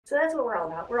So that's what we're all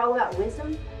about. We're all about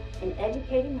wisdom and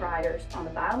educating riders on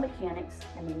the biomechanics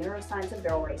and the neuroscience of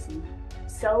barrel racing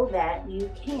so that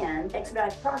you can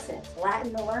expedite the process,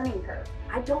 flatten the learning curve.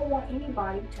 I don't want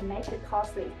anybody to make the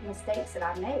costly mistakes that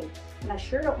I made. And I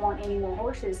sure don't want any more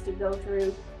horses to go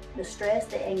through the stress,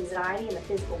 the anxiety, and the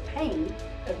physical pain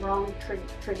of wrong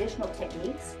traditional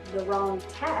techniques, the wrong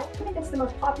tack. I think that's the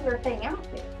most popular thing out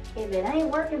there. If it ain't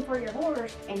working for your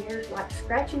horse and you're like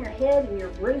scratching your head and you're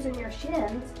bruising your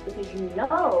shins because you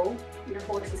know your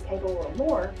horse is capable of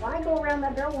more, why go around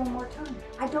that barrel one more time?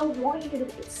 I don't want you to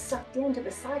get sucked into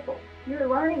the cycle. Your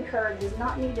learning curve does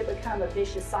not need to become a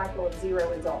vicious cycle of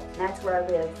zero results. And that's where I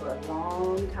lived for a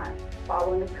long time,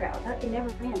 following the crowd. It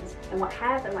never ends. And what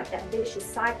happened, like that vicious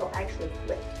cycle actually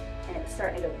flipped. And it was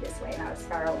starting to go this way, and I was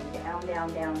spiraling down,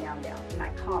 down, down, down, down. And my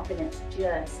confidence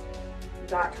just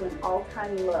got to an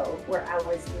all-time low where I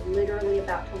was literally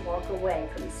about to walk away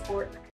from the sport